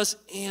at us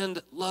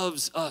and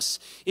loves us.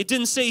 It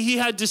didn't say He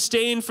had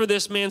disdain for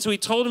this man, so He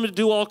told him to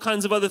do all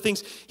kinds of other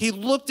things. He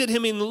looked at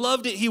him and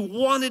loved it. He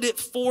wanted it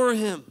for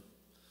him.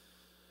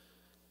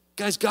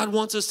 Guys, God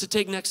wants us to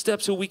take next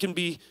steps so we can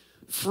be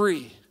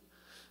free.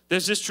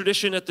 There's this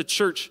tradition at the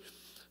church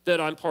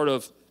that I'm part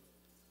of,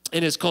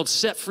 and it's called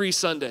Set Free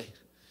Sunday.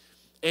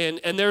 And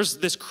there's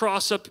this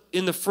cross up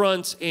in the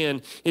front,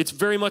 and it's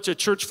very much a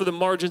church for the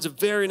margins, a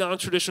very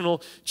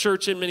non-traditional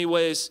church in many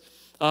ways.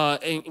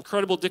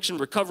 incredible addiction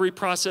recovery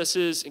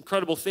processes,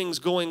 incredible things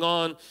going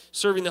on,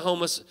 serving the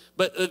homeless.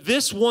 But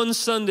this one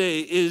Sunday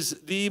is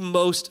the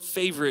most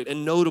favorite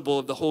and notable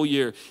of the whole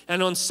year.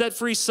 And on Set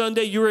Free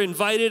Sunday, you were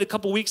invited a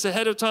couple weeks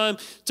ahead of time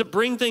to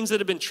bring things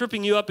that have been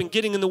tripping you up and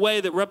getting in the way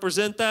that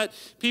represent that.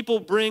 People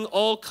bring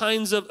all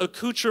kinds of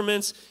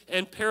accoutrements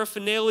and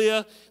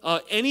paraphernalia.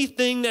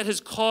 Anything that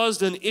has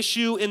caused an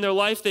issue in their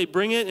life, they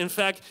bring it. In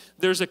fact,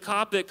 there's a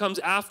cop that comes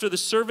after the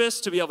service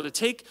to be able to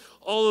take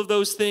all of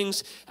those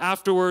things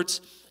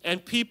afterwards.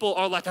 And people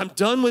are like, I'm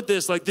done with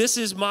this. Like, this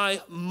is my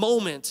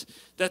moment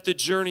that the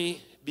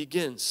journey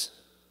begins.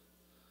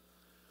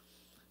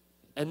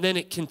 And then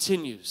it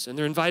continues. And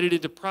they're invited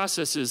into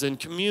processes and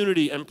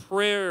community and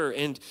prayer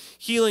and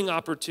healing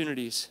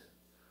opportunities.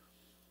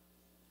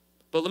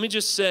 But let me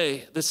just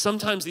say that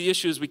sometimes the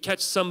issue is we catch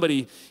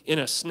somebody in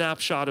a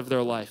snapshot of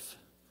their life.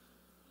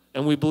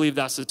 And we believe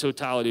that's the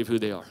totality of who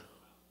they are.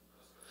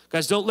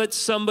 Guys, don't let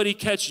somebody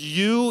catch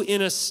you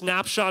in a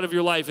snapshot of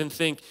your life and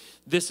think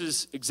this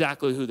is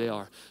exactly who they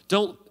are.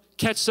 Don't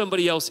catch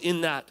somebody else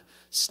in that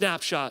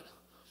snapshot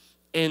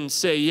and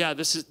say, yeah,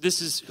 this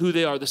is who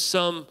they are, the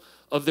sum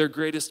of their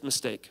greatest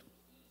mistake.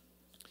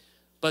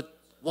 But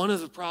one of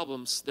the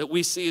problems that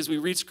we see is we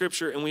read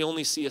Scripture and we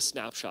only see a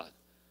snapshot.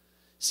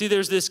 See,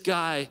 there's this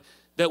guy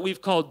that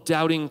we've called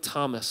Doubting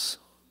Thomas.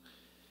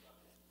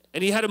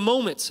 And he had a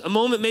moment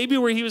maybe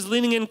where he was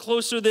leaning in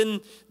closer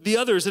than the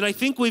others. And I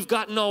think we've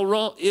gotten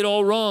it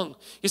all wrong.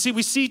 You see,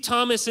 we see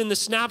Thomas in the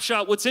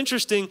snapshot. What's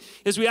interesting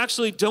is we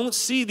actually don't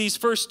see these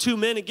first two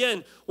men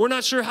again. We're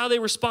not sure how they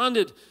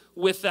responded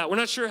with that. We're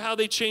not sure how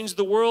they changed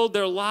the world,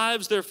 their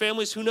lives, their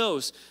families, who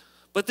knows.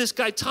 But this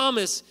guy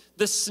Thomas,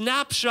 the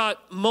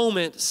snapshot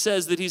moment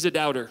says that he's a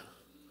doubter.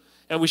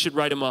 And we should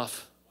write him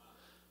off.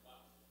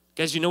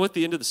 Guys, you know what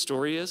the end of the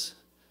story is?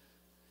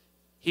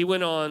 He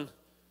went on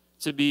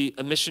to be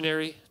a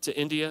missionary to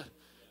India,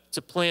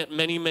 to plant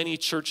many, many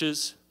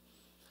churches.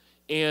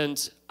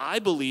 And I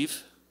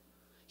believe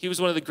he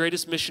was one of the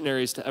greatest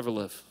missionaries to ever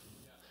live.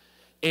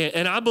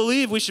 And I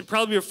believe we should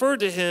probably refer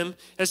to him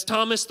as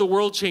Thomas the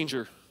World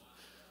Changer,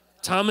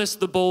 Thomas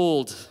the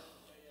Bold,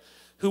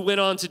 who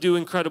went on to do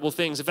incredible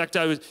things. In fact,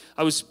 I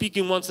was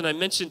speaking once and I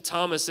mentioned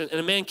Thomas, and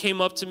a man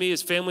came up to me,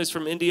 his family's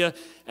from India,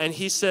 and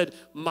he said,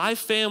 my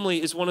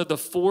family is one of the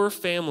 4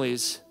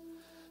 families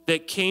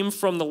that came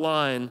from the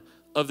line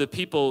of the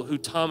people who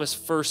Thomas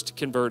first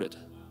converted.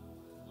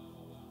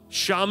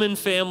 Shaman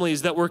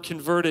families that were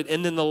converted,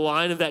 and then the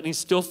line of that, and he's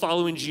still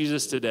following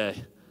Jesus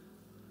today.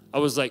 I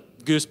was like,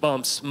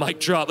 goosebumps, mic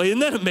drop. Like, isn't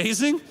that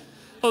amazing?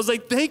 I was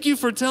like, thank you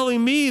for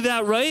telling me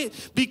that, right?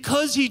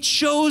 Because he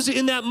chose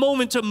in that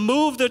moment to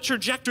move the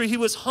trajectory. He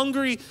was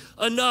hungry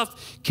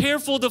enough,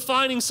 careful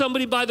defining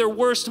somebody by their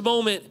worst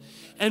moment.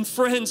 And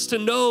friends, to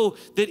know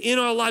that in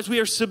our lives we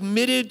are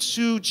submitted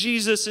to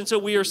Jesus, and so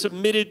we are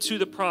submitted to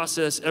the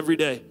process every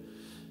day.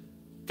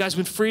 Guys,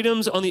 when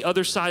freedom's on the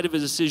other side of a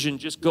decision,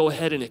 just go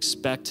ahead and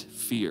expect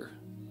fear.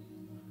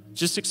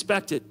 Just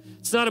expect it.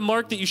 It's not a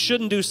mark that you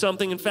shouldn't do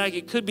something. In fact,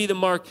 it could be the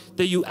mark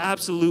that you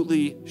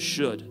absolutely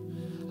should.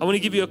 I want to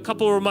give you a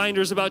couple of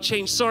reminders about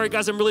change. Sorry,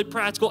 guys, I'm really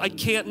practical. I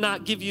can't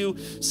not give you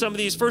some of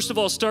these. First of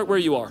all, start where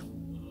you are.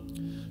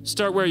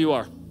 Start where you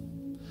are.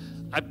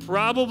 I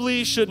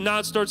probably should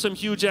not start some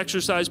huge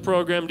exercise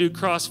program, do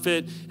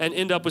CrossFit, and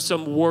end up with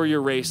some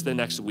warrior race the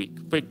next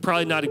week.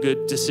 Probably not a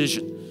good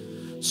decision.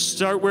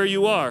 Start where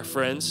you are,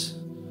 friends.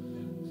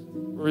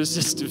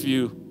 Resist a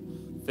few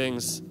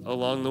things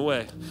along the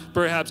way.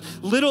 Perhaps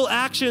little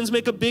actions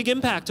make a big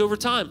impact over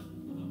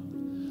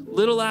time.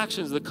 Little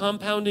actions, the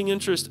compounding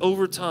interest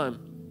over time.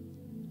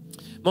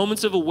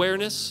 Moments of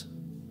awareness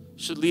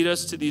should lead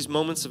us to these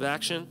moments of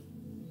action.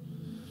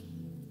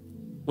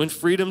 When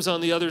freedom's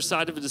on the other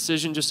side of a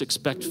decision, just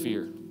expect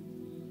fear.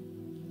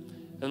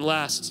 And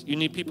last, you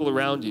need people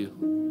around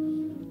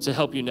you to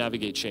help you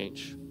navigate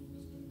change.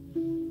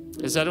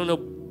 Because I don't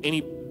know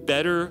any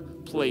better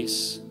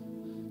place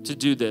to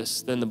do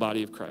this than the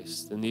body of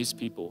Christ, than these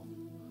people.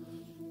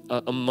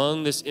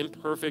 Among this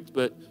imperfect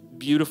but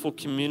beautiful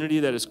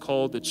community that is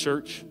called the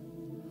church.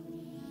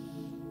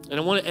 And I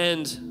want to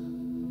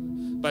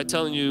end by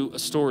telling you a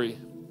story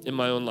in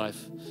my own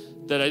life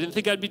that I didn't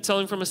think I'd be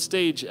telling from a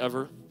stage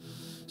ever.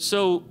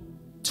 So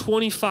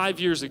 25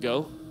 years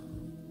ago,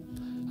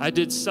 I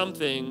did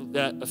something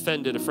that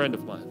offended a friend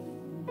of mine,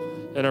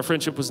 and our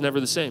friendship was never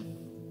the same.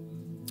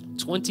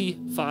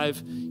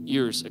 25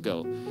 years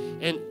ago.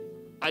 And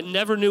I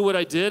never knew what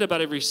I did. About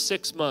every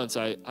 6 months,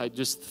 I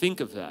just think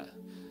of that.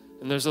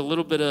 And there's a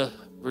little bit of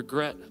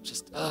regret.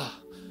 Just,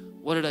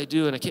 what did I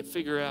do? And I can't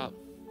figure out.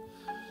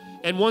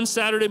 And one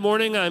Saturday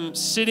morning, I'm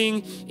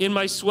sitting in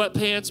my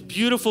sweatpants,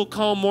 beautiful,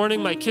 calm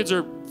morning. My kids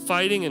are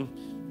fighting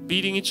and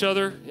beating each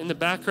other in the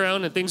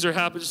background, and things are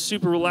happening.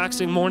 Super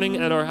relaxing morning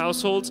at our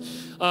households.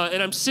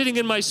 And I'm sitting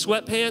in my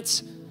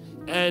sweatpants,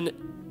 and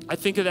I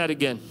think of that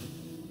again.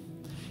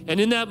 And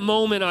in that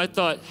moment, I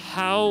thought,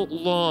 how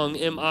long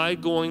am I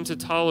going to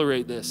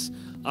tolerate this?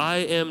 I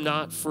am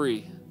not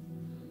free.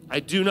 I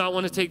do not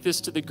want to take this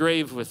to the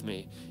grave with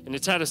me. And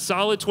it's had a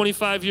solid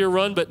 25-year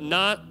run, but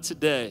not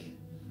today.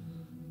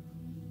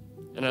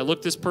 And I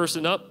looked this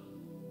person up,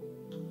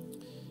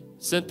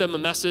 sent them a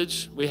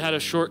message. We had a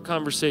short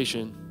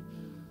conversation.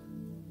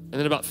 And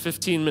then about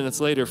 15 minutes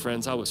later,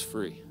 friends, I was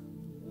free.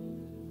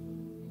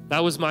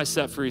 That was my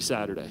Set Free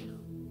Saturday.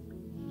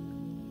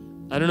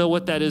 I don't know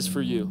what that is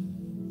for you.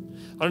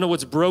 I don't know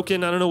what's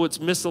broken. I don't know what's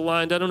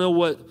misaligned. I don't know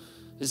what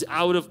is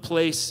out of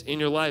place in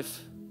your life.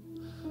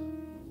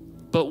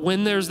 But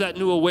when there's that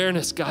new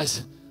awareness,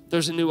 guys,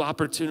 there's a new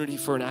opportunity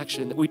for an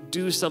action, that we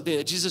do something,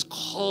 that Jesus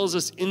calls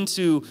us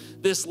into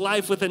this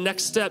life with a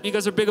next step. You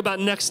guys are big about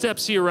next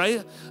steps here,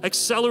 right?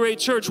 Accelerate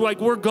Church,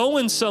 like we're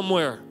going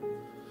somewhere.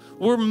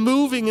 We're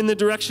moving in the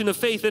direction of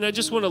faith. And I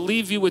just want to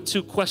leave you with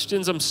 2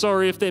 questions. I'm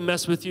sorry if they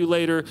mess with you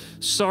later.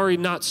 Sorry,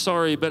 not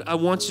sorry, but I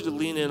want you to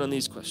lean in on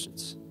these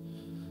questions.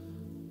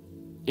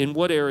 In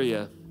what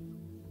area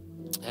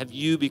have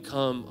you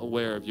become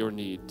aware of your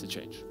need to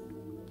change?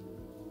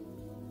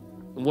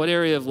 In what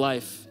area of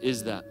life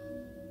is that?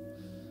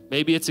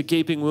 Maybe it's a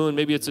gaping wound.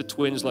 Maybe it's a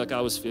twinge like I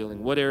was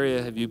feeling. What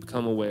area have you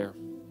become aware?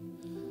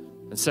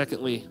 And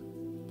secondly,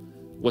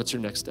 what's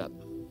your next step?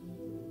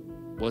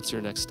 What's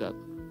your next step?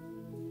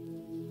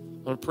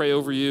 I want to pray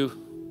over you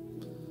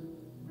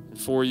and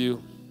for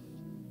you.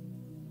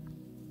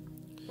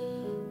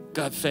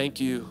 God, thank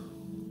you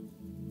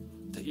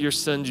that your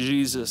son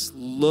Jesus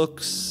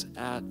looks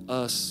at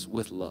us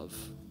with love,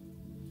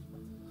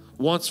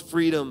 wants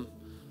freedom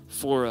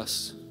for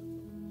us.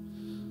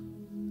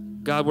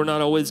 God, we're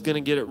not always going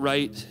to get it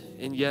right,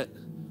 and yet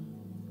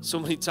so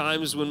many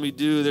times when we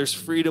do, there's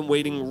freedom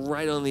waiting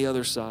right on the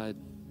other side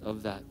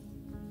of that.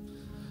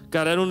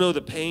 God, I don't know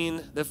the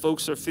pain that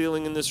folks are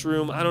feeling in this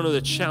room. I don't know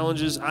the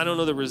challenges. I don't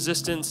know the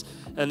resistance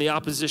and the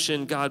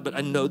opposition, God, but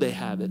I know they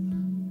have it.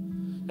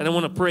 And I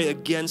want to pray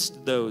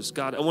against those,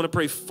 God. I want to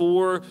pray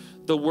for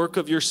the work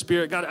of your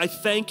Spirit. God, I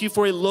thank you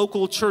for a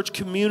local church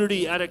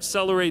community at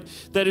Accelerate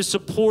that is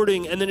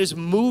supporting and that is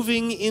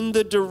moving in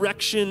the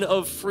direction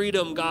of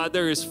freedom, God.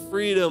 There is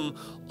freedom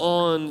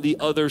on the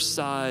other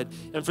side.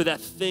 And for that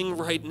thing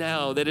right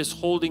now that is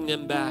holding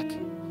them back,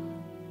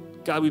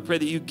 God, we pray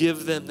that you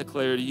give them the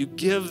clarity, you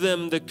give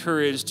them the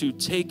courage to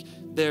take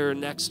their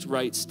next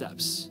right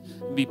steps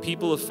and be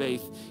people of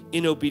faith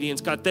in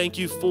obedience. God, thank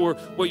you for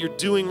what you're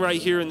doing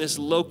right here in this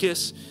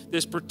locus,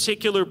 this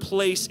particular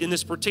place, in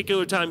this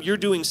particular time. You're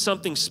doing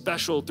something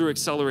special through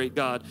Accelerate,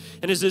 God.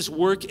 And as this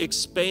work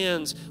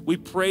expands, we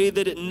pray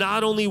that it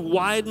not only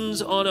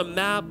widens on a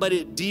map, but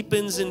it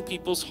deepens in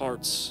people's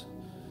hearts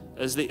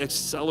as they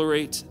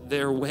accelerate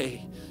their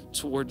way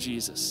toward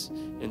Jesus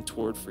and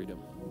toward freedom.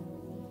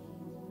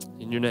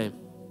 In your name,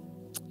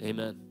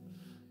 amen.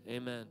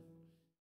 Amen.